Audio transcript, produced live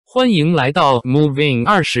欢迎来到 Moving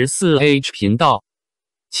 24h 频道，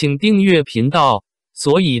请订阅频道，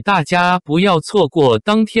所以大家不要错过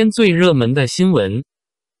当天最热门的新闻。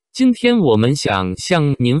今天我们想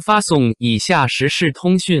向您发送以下时事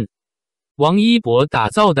通讯：王一博打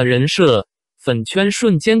造的人设，粉圈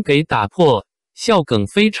瞬间给打破，笑梗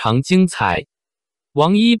非常精彩。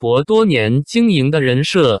王一博多年经营的人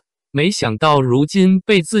设，没想到如今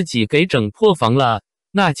被自己给整破防了，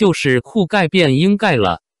那就是酷盖变应盖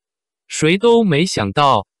了。谁都没想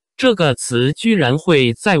到，这个词居然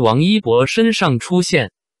会在王一博身上出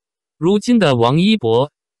现。如今的王一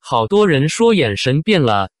博，好多人说眼神变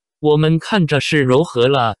了，我们看着是柔和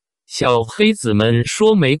了，小黑子们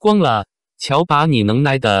说没光了，瞧把你能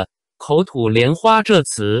耐的，口吐莲花这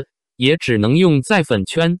词也只能用在粉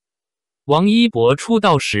圈。王一博出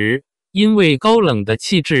道时，因为高冷的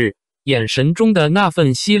气质，眼神中的那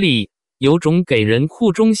份犀利，有种给人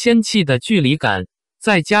酷中仙气的距离感。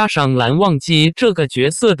再加上蓝忘机这个角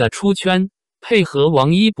色的出圈，配合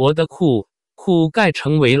王一博的酷盖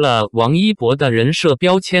成为了王一博的人设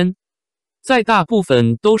标签。在大部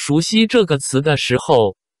分都熟悉这个词的时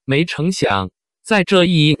候，没成想，在这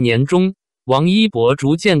一年中，王一博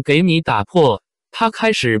逐渐给你打破，他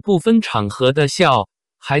开始不分场合的笑，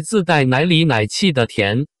还自带奶里奶气的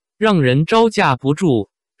甜，让人招架不住，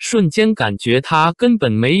瞬间感觉他根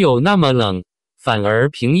本没有那么冷，反而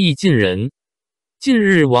平易近人。近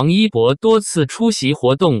日王一博多次出席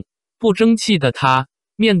活动，不争气的他，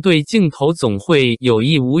面对镜头总会有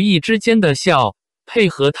意无意之间的笑，配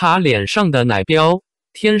合他脸上的奶标，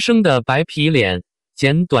天生的白皮脸，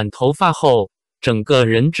剪短头发后，整个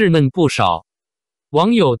人稚嫩不少。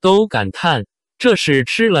网友都感叹，这是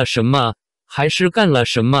吃了什么，还是干了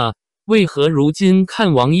什么？为何如今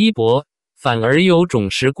看王一博，反而有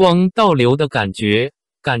种时光倒流的感觉，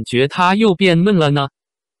感觉他又变闷了呢？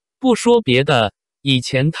不说别的，以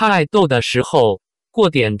前他爱逗的时候，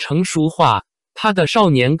过点成熟化，他的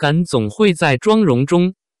少年感总会在妆容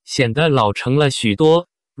中显得老成了许多，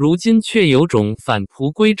如今却有种返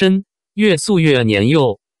璞归真，越塑越年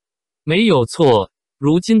幼。没有错，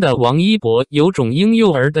如今的王一博有种婴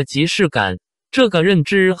幼儿的即视感，这个认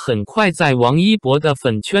知很快在王一博的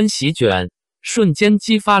粉圈席卷，瞬间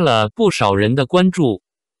激发了不少人的关注。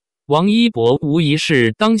王一博无疑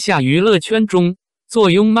是当下娱乐圈中坐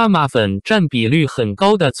拥妈妈粉占比率很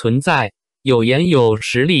高的存在，有颜有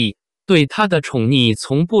实力，对他的宠溺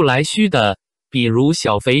从不来虚的，比如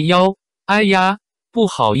小肥妖，哎呀，不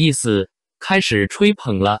好意思，开始吹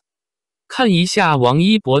捧了。看一下王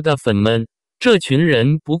一博的粉们，这群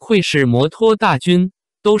人不愧是摩托大军，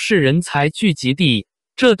都是人才聚集地，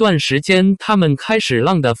这段时间他们开始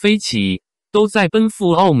浪得飞起，都在奔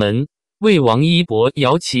赴澳门，为王一博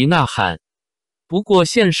摇旗呐喊。不过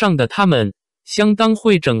线上的他们相当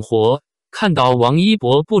会整活，看到王一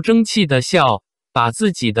博不争气的笑，把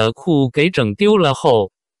自己的酷给整丢了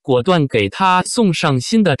后，果断给他送上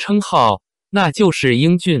新的称号，那就是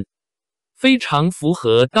英俊。非常符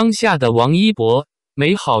合当下的王一博，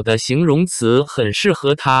美好的形容词很适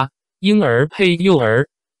合他，婴儿配幼儿，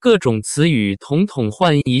各种词语统统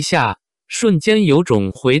换一下，瞬间有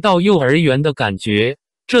种回到幼儿园的感觉。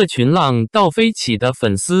这群浪到飞起的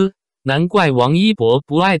粉丝，难怪王一博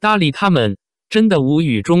不爱搭理他们，真的无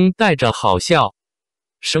语中带着好笑。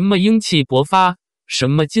什么英气勃发，什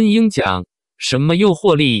么金鹰奖，什么诱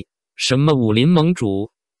惑力，什么武林盟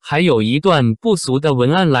主，还有一段不俗的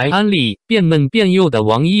文案来安利变嫩变幼的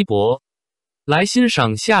王一博。来欣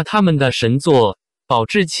赏下他们的神作，保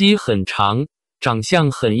质期很长，长相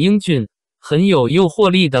很英俊，很有诱惑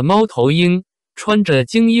力的猫头鹰，穿着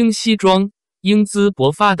精英西装，英姿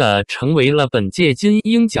勃发的成为了本届金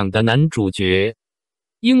鹰奖的男主角。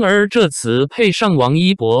婴儿这词配上王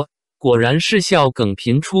一博，果然是笑梗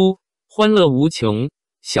频出，欢乐无穷。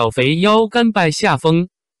小肥妖甘拜下风，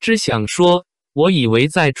只想说，我以为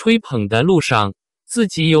在吹捧的路上，自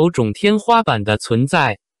己有种天花板的存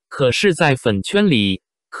在，可是在粉圈里，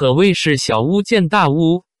可谓是小巫见大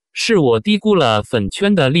巫，是我低估了粉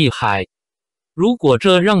圈的厉害。如果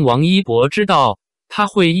这让王一博知道，他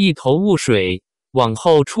会一头雾水，往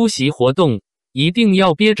后出席活动，一定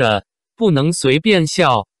要憋着，不能随便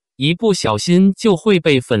笑，一不小心就会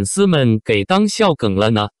被粉丝们给当笑梗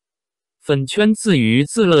了呢。粉圈自娱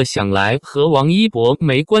自乐想来和王一博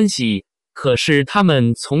没关系，可是他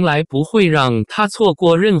们从来不会让他错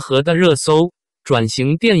过任何的热搜。转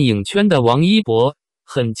型电影圈的王一博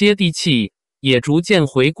很接地气，也逐渐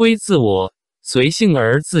回归自我，随性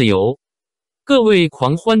而自由。各位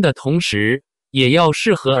狂欢的同时，也要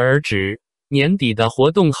适可而止。年底的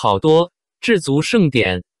活动好多，制足盛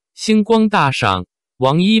典、星光大赏，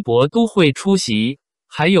王一博都会出席，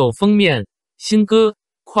还有封面、新歌、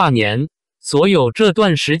跨年，所有这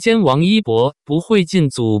段时间王一博不会进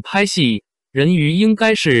组拍戏，人鱼应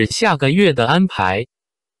该是下个月的安排。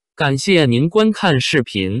感谢您观看视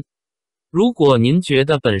频。如果您觉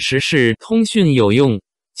得本时事通讯有用，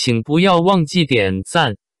请不要忘记点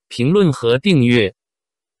赞、评论和订阅。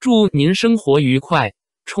祝您生活愉快，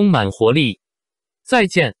充满活力。再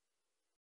见。